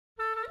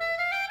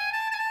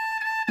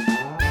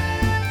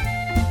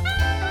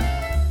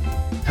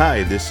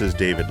Hi, this is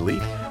David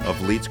Leet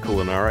of Leet's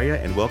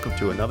Culinaria, and welcome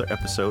to another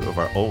episode of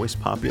our always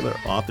popular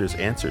Author's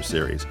Answer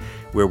series,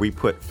 where we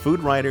put food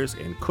writers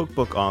and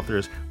cookbook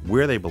authors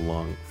where they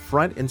belong,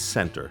 front and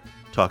center,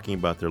 talking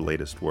about their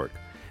latest work.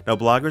 Now,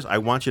 bloggers, I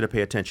want you to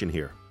pay attention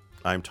here.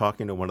 I'm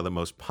talking to one of the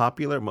most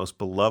popular, most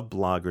beloved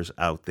bloggers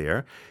out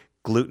there,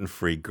 Gluten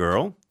Free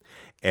Girl.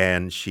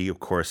 And she, of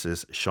course,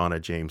 is Shauna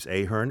James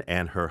Ahern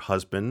and her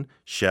husband,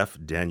 Chef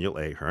Daniel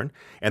Ahern.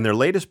 And their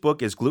latest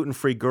book is Gluten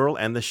Free Girl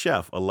and the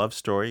Chef, a love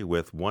story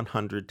with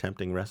 100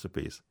 tempting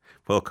recipes.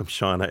 Welcome,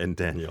 Shauna and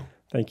Daniel.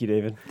 Thank you,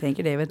 David. Thank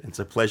you, David. It's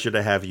a pleasure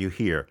to have you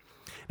here.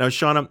 Now,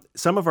 Shauna,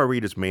 some of our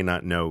readers may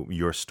not know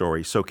your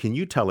story. So can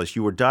you tell us,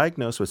 you were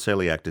diagnosed with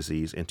celiac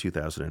disease in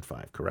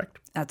 2005, correct?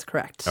 That's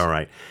correct. All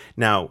right.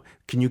 Now,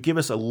 can you give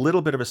us a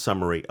little bit of a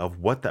summary of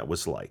what that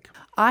was like?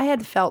 I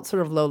had felt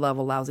sort of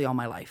low-level lousy all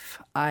my life.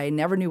 I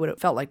never knew what it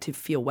felt like to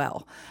feel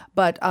well.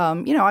 But,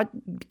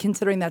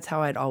 considering that's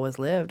how I'd always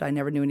lived, I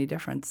never knew any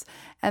difference.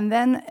 And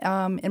then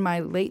in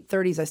my late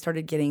 30s, I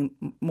started getting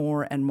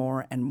more and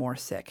more and more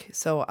sick.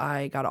 So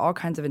I got all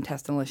kinds of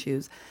intestinal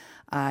issues.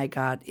 I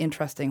got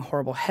interesting,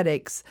 horrible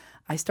headaches.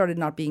 I started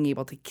not being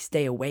able to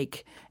stay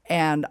awake,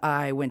 and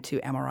I went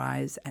to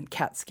MRIs and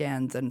CAT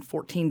scans and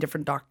 14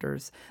 different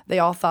doctors. They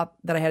all thought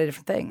that I had a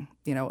different thing,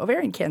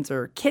 ovarian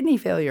cancer, kidney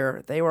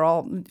failure. They were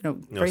all,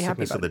 very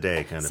happy about it. Sickness of the day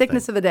kind of thing.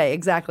 Sickness of the day,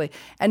 exactly.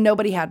 And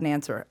nobody had an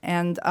answer.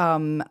 And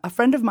a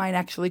friend of mine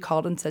actually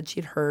called and said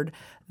she'd heard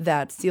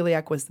that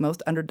celiac was the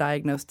most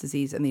underdiagnosed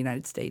disease in the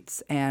United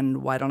States,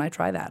 and why don't I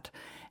try that?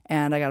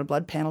 And I got a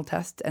blood panel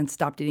test and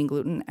stopped eating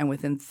gluten. And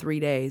within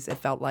 3 days, it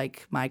felt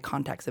like my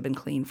contacts had been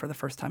clean for the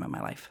first time in my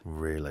life.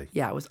 Really?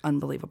 Yeah, it was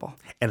unbelievable.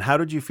 And how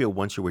did you feel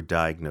once you were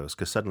diagnosed?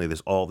 Because suddenly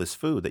there's all this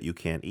food that you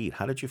can't eat.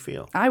 How did you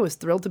feel? I was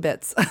thrilled to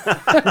bits.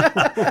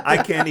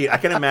 I can't eat. I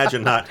can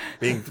imagine not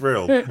being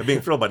thrilled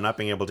but not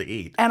being able to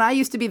eat. And I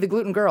used to be the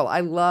gluten girl. I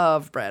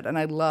love bread and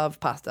I love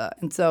pasta.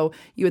 And so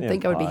you would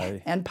think I would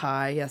be, and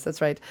pie, yes,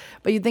 that's right.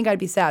 But you'd think I'd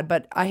be sad.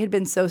 But I had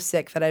been so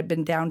sick that I'd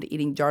been down to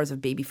eating jars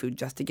of baby food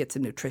just to get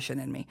some nutrition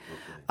in me.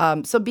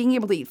 So being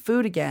able to eat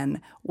food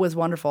again was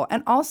wonderful.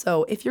 And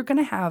also, if you're going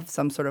to have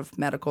some sort of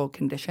medical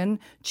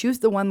condition, choose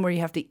the one where you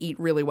have to eat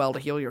really well to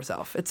heal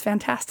yourself. It's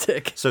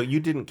fantastic. So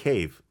you didn't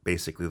cave,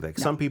 basically, like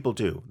some people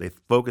do. They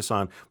focus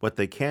on what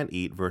they can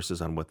eat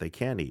versus on what they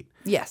can't eat.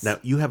 Yes. Now,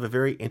 you have a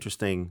very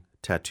interesting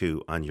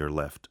tattoo on your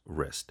left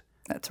wrist.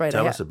 That's right.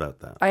 Tell us about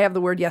that. I have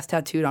the word yes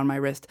tattooed on my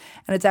wrist,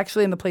 and it's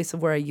actually in the place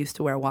of where I used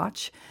to wear a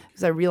watch,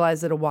 because I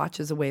realized that a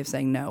watch is a way of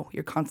saying no.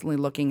 You're constantly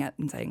looking at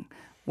and saying,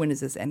 when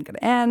is this end going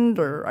to end?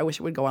 Or I wish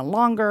it would go on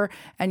longer,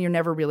 and you're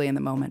never really in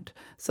the moment.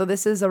 So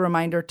this is a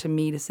reminder to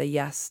me to say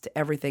yes to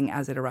everything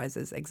as it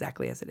arises,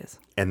 exactly as it is.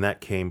 And that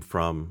came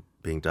from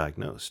being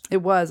diagnosed.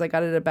 It was. I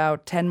got it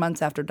about 10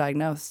 months after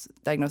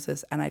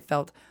diagnosis, and I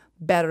felt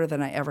better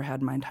than I ever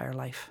had in my entire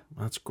life.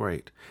 That's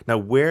great. Now,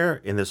 where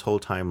in this whole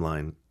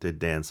timeline did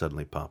Dan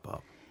suddenly pop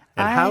up?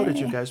 And how did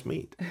you guys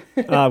meet?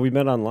 We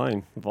met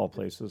online, of all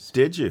places.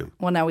 Did you?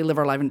 Well, now we live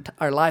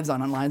our lives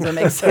online, so it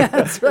makes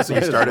sense. Right? So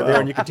you started there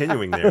and you're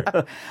continuing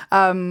there.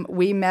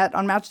 We met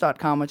on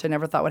Match.com, which I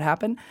never thought would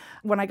happen.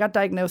 When I got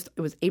diagnosed,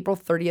 it was April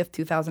 30th,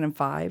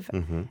 2005,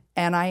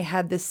 and I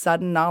had this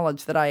sudden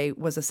knowledge that I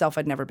was a self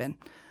I'd never been.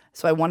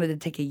 So I wanted to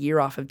take a year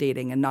off of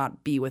dating and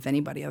not be with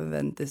anybody other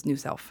than this new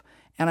self.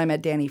 And I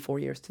met Danny 4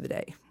 years to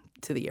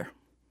the year.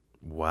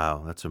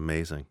 Wow, that's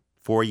amazing.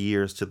 4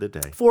 years to the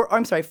day.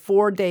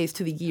 4 days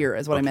to the year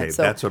is what I meant.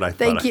 So that's what I thought.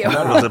 Thank you.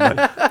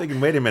 I'm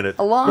thinking, wait a minute.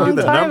 A long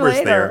the time numbers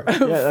later.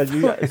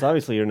 there. It's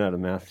obviously you're not a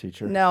math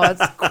teacher. No,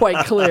 that's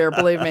quite clear,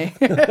 believe me.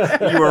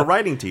 You were a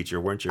writing teacher,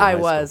 weren't you? I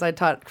was. I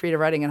taught creative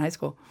writing in high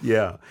school.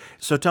 Yeah.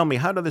 So tell me,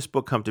 how did this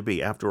book come to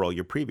be? After all,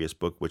 your previous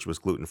book, which was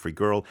Gluten Free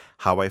Girl,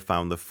 How I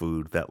Found the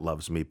Food That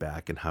Loves Me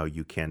Back and How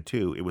You Can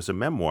Too. It was a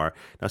memoir.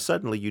 Now,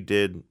 suddenly you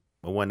did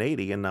a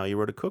 180 and now you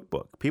wrote a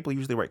cookbook. People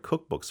usually write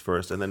cookbooks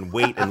first and then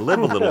wait and live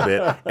a little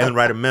bit and then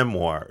write a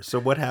memoir. So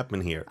what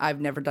happened here? I've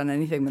never done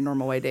anything the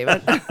normal way,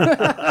 David.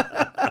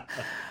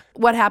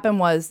 What happened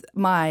was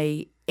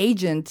my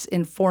agent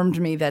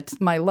informed me that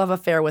my love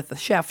affair with the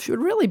chef should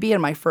really be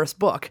in my first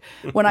book,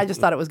 when I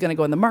just thought it was going to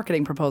go in the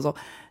marketing proposal.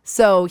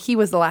 So he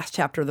was the last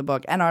chapter of the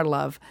book, and our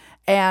love.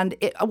 And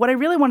what I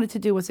really wanted to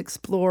do was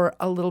explore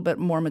a little bit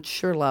more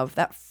mature love.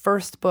 That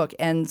first book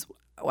ends,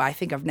 I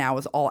think of now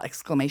as all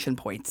exclamation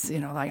points,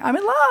 like, I'm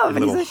in love,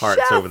 and he's a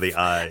hearts chef, over the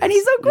eyes. and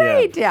he's so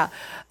great, yeah.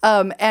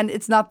 And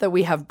it's not that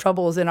we have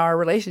troubles in our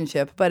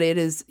relationship, but it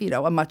is,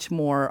 a much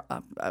more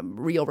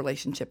real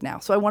relationship now.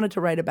 So I wanted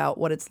to write about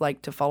what it's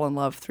like to fall in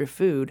love through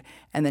food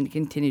and then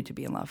continue to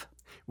be in love.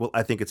 Well,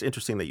 I think it's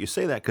interesting that you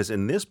say that, because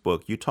in this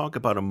book, you talk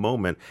about a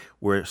moment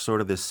where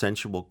sort of this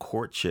sensual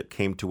courtship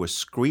came to a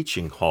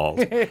screeching halt,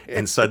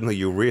 and suddenly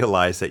you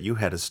realized that you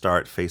had to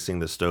start facing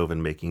the stove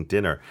and making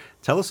dinner.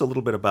 Tell us a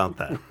little bit about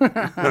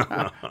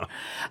that.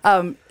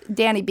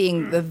 Danny,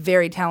 being the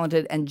very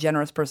talented and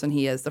generous person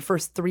he is, the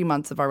first 3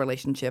 months of our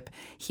relationship,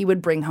 he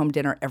would bring home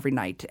dinner every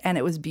night. And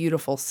it was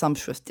beautiful,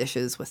 sumptuous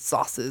dishes with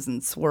sauces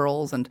and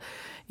swirls. And,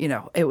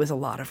 it was a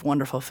lot of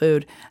wonderful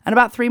food. And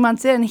about 3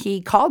 months in,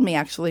 he called me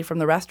actually from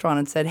the restaurant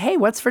and said, "Hey,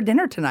 what's for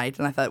dinner tonight?"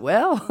 And I thought,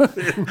 well,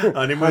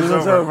 Honeymoon's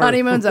over.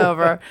 Honeymoon's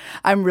over.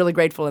 I'm really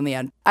grateful in the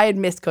end. I had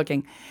missed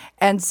cooking.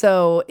 And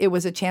so it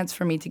was a chance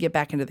for me to get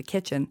back into the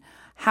kitchen.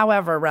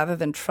 However, rather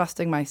than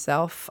trusting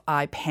myself,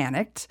 I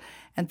panicked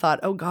and thought,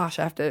 oh gosh,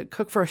 I have to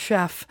cook for a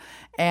chef,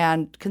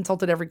 and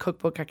consulted every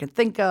cookbook I could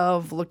think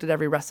of, looked at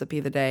every recipe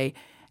of the day,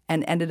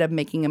 and ended up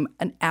making him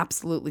an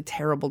absolutely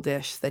terrible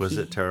dish. Was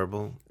it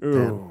terrible?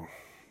 Ooh.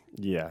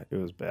 Yeah, it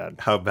was bad.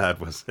 How bad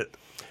was it?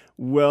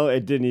 Well,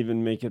 it didn't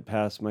even make it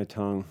past my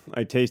tongue.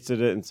 I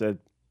tasted it and said,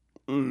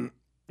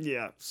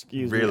 yeah,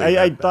 excuse Really me.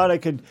 I bad. thought I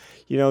could,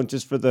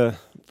 just for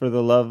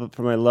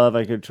my love,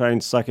 I could try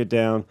and suck it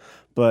down,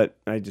 but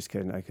I just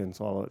couldn't. I couldn't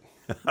swallow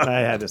it. I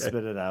had to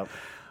spit it out.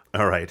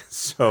 All right.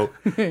 So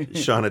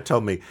Shauna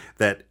told me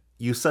that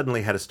you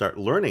suddenly had to start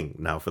learning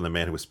now from the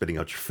man who was spitting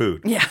out your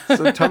food. Yeah.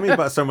 So tell me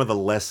about some of the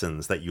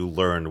lessons that you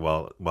learned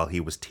while he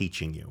was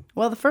teaching you.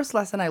 Well, the first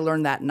lesson I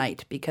learned that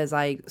night because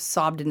I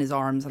sobbed in his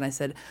arms and I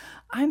said,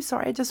 "I'm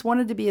sorry, I just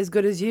wanted to be as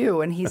good as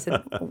you." And he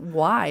said,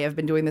 "Why? I've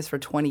been doing this for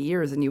 20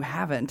 years and you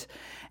haven't."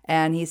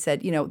 And he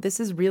said, this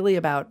is really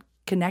about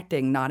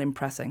connecting, not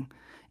impressing.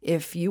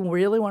 If you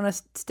really want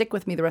to stick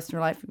with me the rest of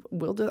your life,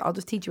 I'll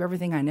just teach you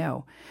everything I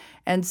know.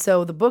 And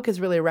so the book is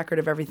really a record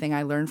of everything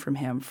I learned from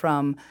him,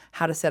 from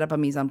how to set up a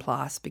mise en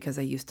place, because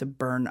I used to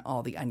burn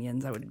all the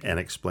onions. And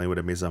explain what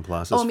a mise en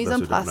place is. Oh, mise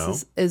en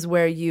place is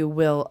where you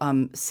will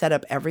set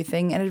up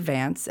everything in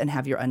advance and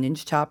have your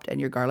onions chopped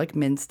and your garlic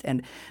minced.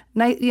 And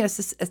it's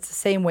the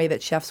same way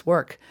that chefs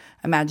work.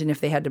 Imagine if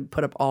they had to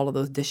put up all of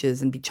those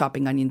dishes and be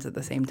chopping onions at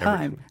the same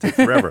time. Take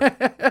forever.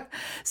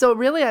 So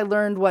really I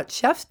learned what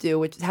chefs do,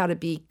 which is how to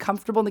be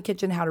comfortable in the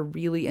kitchen, how to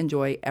really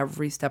enjoy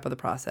every step of the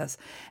process,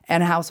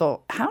 and how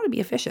to be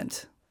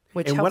efficient,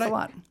 which And helps what a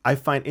lot. I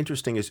find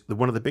interesting is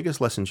one of the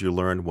biggest lessons you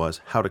learned was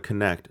how to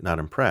connect, not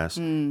impress.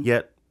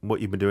 Yet what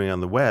you've been doing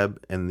on the web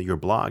and your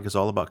blog is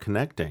all about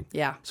connecting.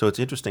 Yeah. So it's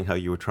interesting how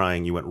you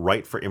went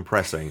right for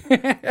impressing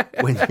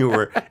when you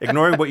were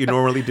ignoring what you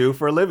normally do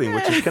for a living,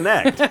 which is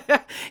connect.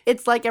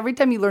 It's like every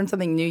time you learn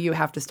something new, you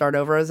have to start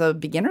over as a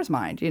beginner's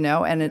mind,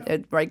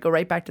 and go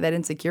right back to that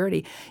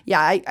insecurity.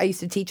 Yeah, I used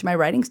to teach my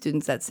writing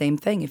students that same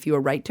thing. If you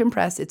write to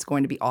impress, it's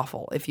going to be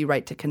awful. If you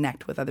write to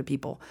connect with other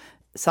people,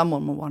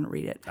 someone will want to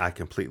read it. I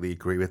completely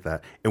agree with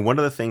that. And one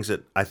of the things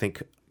that I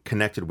think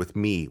connected with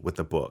me with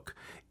the book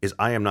is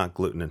I am not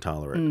gluten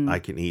intolerant. I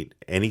can eat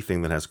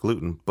anything that has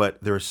gluten,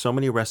 but there are so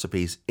many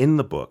recipes in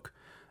the book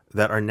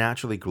that are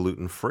naturally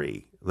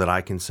gluten-free that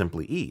I can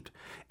simply eat.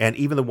 And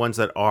even the ones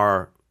that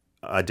are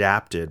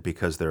adapted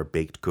because they're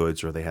baked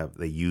goods or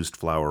they used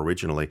flour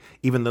originally,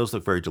 even those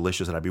look very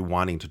delicious that I'd be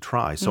wanting to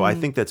try. So I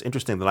think that's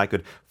interesting that I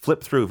could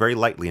flip through very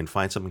lightly and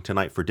find something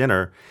tonight for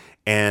dinner.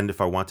 And if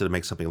I wanted to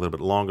make something a little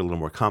bit longer, a little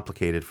more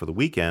complicated for the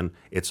weekend,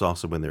 it's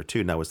also in there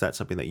too. Now, was that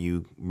something that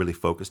you really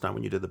focused on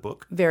when you did the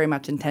book? Very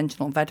much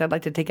intentional. In fact, I'd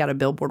like to take out a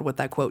billboard with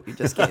that quote you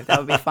just gave. That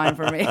would be fine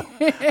for me.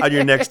 On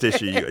your next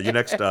issue, your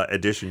next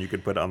edition, you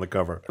could put it on the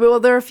cover. Well,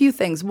 there are a few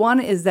things. One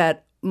is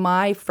that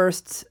my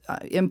first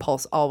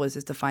impulse always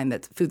is to find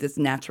that food that's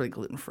naturally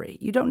gluten-free.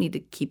 You don't need to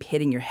keep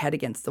hitting your head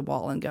against the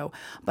wall and go,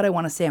 but I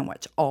want a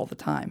sandwich all the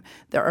time.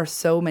 There are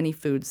so many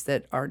foods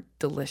that are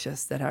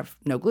delicious that have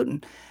no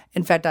gluten.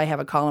 In fact, I have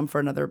a column for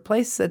another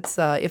place that's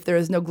if there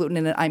is no gluten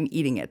in it, I'm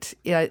eating it.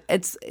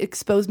 It's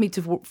exposed me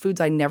to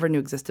foods I never knew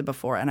existed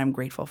before, and I'm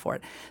grateful for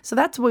it. So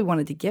that's what we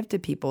wanted to give to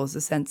people, is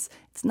a sense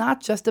it's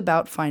not just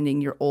about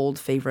finding your old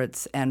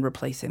favorites and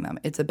replacing them.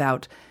 It's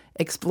about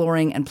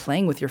exploring and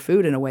playing with your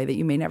food in a way that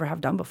you may never have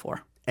done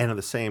before. And in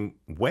the same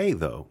way,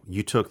 though,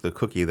 you took the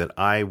cookie that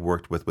I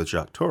worked with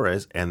Jacques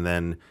Torres and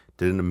then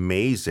did an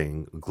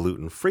amazing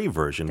gluten-free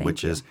version,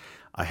 which is,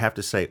 I have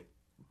to say,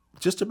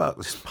 just about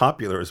as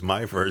popular as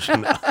my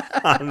version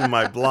on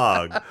my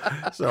blog.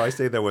 So I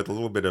say that with a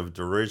little bit of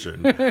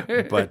derision.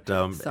 But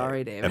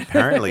Sorry, Dave.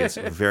 Apparently it's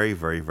very,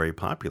 very, very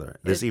popular.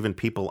 There's even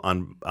people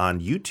on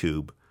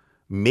YouTube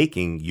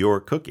making your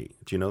cookie.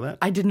 Do you know that?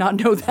 I did not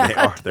know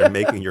that. They're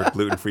making your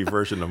gluten-free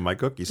version of my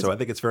cookie. So I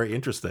think it's very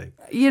interesting.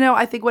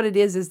 I think what it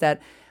is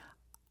that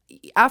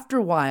after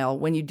a while,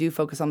 when you do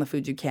focus on the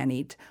foods you can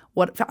eat,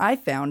 what I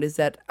found is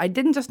that I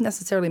didn't just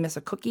necessarily miss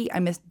a cookie, I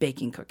missed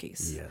baking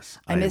cookies. Yes,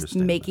 I missed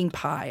making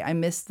pie. I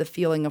missed the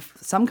feeling of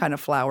some kind of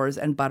flours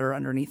and butter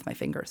underneath my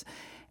fingers.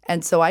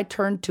 And so I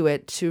turned to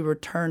it to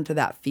return to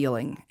that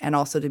feeling and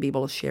also to be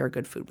able to share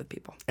good food with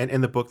people. And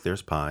in the book,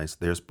 there's pies,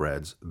 there's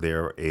breads,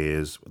 there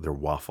are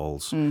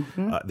waffles,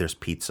 there's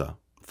pizza.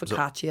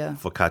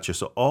 Focaccia.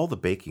 So all the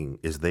baking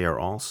is there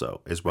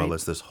also, as well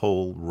as this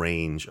whole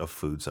range of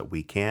foods that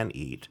we can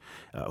eat,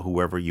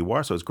 whoever you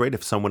are. So it's great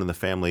if someone in the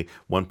family,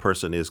 one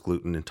person is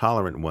gluten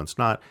intolerant and one's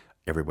not,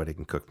 everybody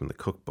can cook from the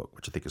cookbook,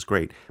 which I think is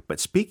great. But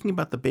speaking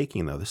about the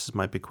baking, though, this is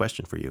my big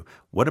question for you.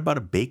 What about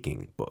a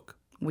baking book?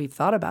 We've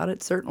thought about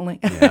it, certainly.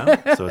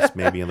 Yeah, so it's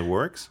maybe in the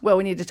works. Well,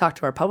 we need to talk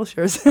to our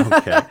publishers.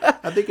 Okay.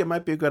 I think it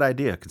might be a good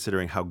idea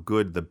considering how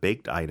good the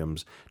baked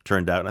items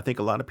turned out. And I think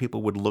a lot of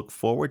people would look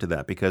forward to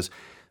that because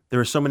there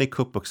are so many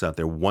cookbooks out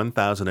there,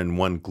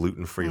 1,001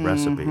 gluten-free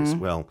recipes.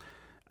 Well,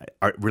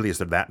 really, is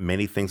there that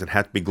many things that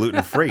have to be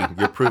gluten-free?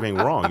 You're proving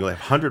wrong. You'll have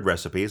 100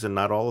 recipes, and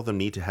not all of them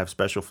need to have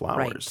special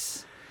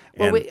flours. Right.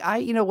 Well,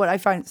 you know what I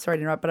find, sorry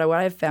to interrupt, but what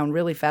I've found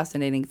really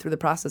fascinating through the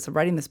process of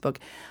writing this book,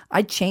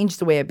 I changed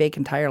the way I bake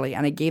entirely,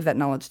 and I gave that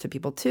knowledge to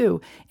people too,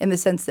 in the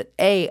sense that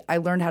I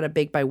learned how to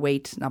bake by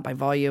weight, not by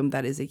volume.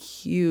 That is a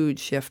huge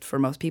shift for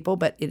most people,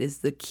 but it is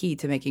the key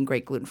to making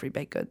great gluten-free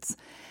baked goods.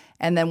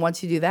 And then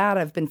once you do that,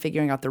 I've been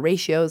figuring out the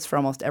ratios for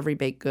almost every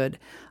baked good,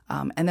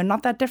 and they're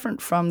not that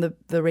different from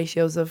the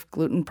ratios of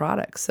gluten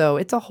products. So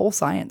it's a whole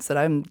science that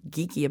I'm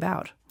geeky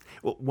about.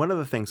 Well, one of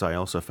the things I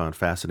also found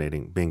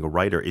fascinating being a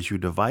writer is you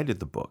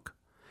divided the book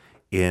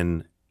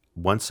in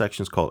one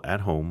section's called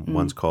At Home,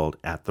 one's called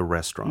At the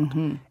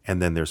Restaurant, and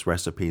then there's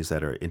recipes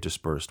that are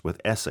interspersed with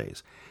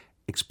essays.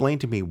 Explain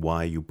to me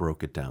why you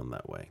broke it down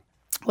that way.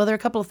 Well, there are a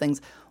couple of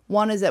things.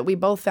 One is that we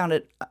both found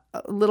it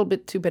a little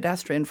bit too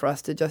pedestrian for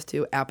us to just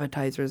do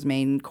appetizers,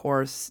 main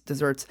course,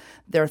 desserts.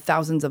 There are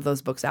thousands of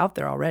those books out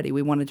there already.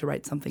 We wanted to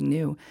write something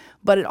new.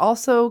 But it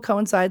also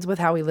coincides with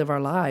how we live our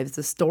lives.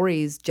 The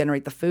stories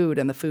generate the food,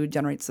 and the food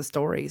generates the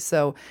stories.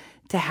 So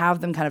to have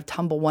them kind of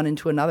tumble one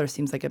into another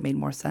seems like it made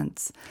more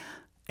sense.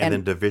 And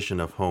then division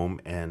of home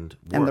and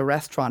work. And the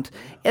restaurant.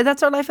 And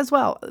that's our life as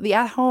well. The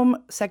at-home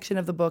section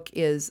of the book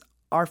is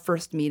our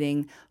first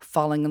meeting,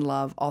 falling in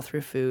love all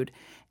through food.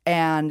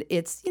 And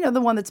it's,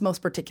 the one that's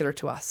most particular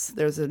to us.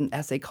 There's an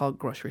essay called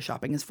Grocery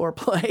Shopping is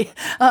Foreplay.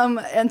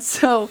 And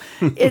so,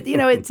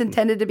 it's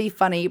intended to be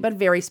funny, but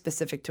very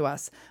specific to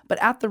us. But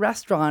At the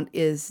Restaurant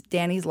is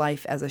Danny's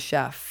life as a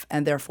chef,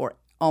 and therefore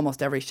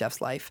almost every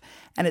chef's life.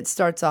 And it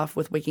starts off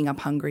with waking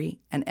up hungry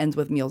and ends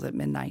with meals at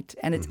midnight.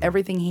 And it's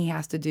everything he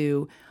has to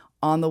do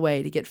on the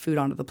way to get food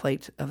onto the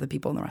plate of the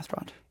people in the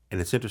restaurant. And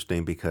it's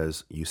interesting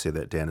because you say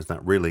that Dan is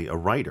not really a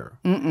writer.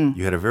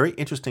 You had a very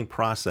interesting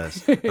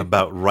process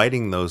about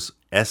writing those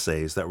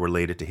essays that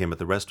related to him at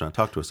the restaurant.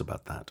 Talk to us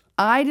about that.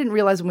 I didn't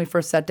realize when we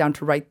first sat down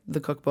to write the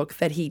cookbook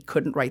that he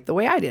couldn't write the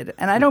way I did.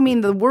 And I don't mean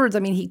the words. I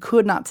mean, he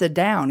could not sit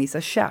down. He's a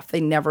chef.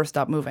 They never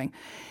stop moving.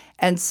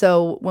 And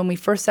so when we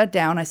first sat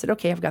down, I said,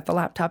 okay, I've got the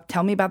laptop.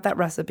 Tell me about that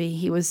recipe.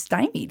 He was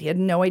stymied. He had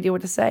no idea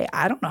what to say.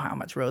 I don't know how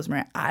much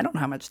rosemary. I don't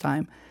know how much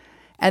time.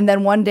 And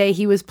then one day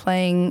he was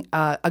playing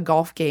a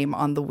golf game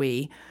on the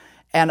Wii,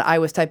 and I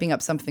was typing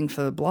up something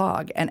for the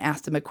blog and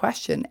asked him a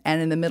question.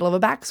 And in the middle of a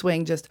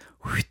backswing, just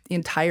the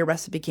entire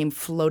recipe came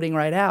floating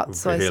right out.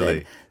 So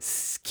really? I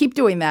said, keep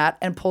doing that,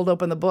 and pulled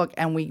open the book,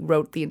 and we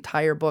wrote the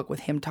entire book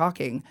with him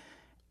talking,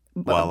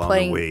 while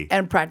playing on the Wii.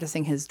 And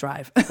practicing his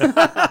drive.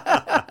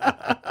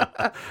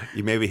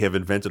 You maybe have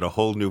invented a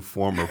whole new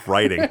form of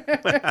writing.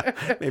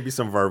 Maybe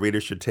some of our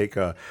readers should take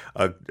a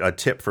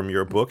tip from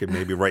your book and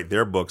maybe write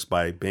their books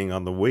by being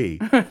on the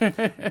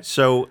Wii.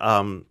 So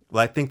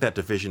I think that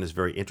division is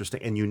very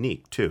interesting and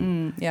unique,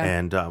 too. Yeah.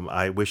 And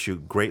I wish you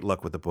great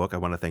luck with the book. I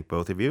want to thank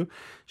both of you,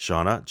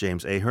 Shauna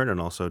James Ahern and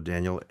also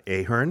Daniel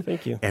Ahern.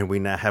 Thank you. And we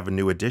now have a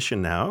new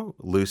addition now,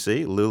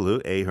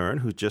 Lulu Ahern,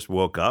 who just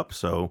woke up.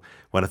 So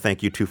I want to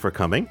thank you two for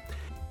coming.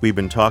 We've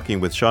been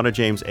talking with Shauna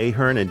James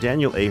Ahern and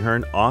Daniel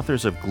Ahern,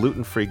 authors of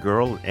Gluten-Free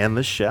Girl and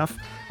the Chef,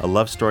 a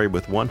love story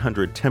with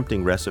 100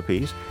 tempting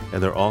recipes,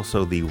 and they're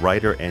also the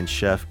writer and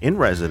chef in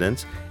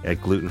residence at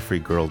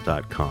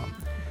glutenfreegirl.com.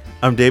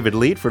 I'm David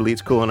Leet for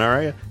Leet's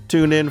Culinaria.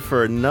 Tune in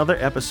for another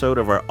episode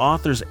of our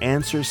Author's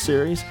Answers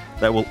series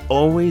that will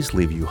always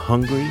leave you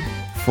hungry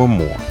for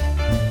more.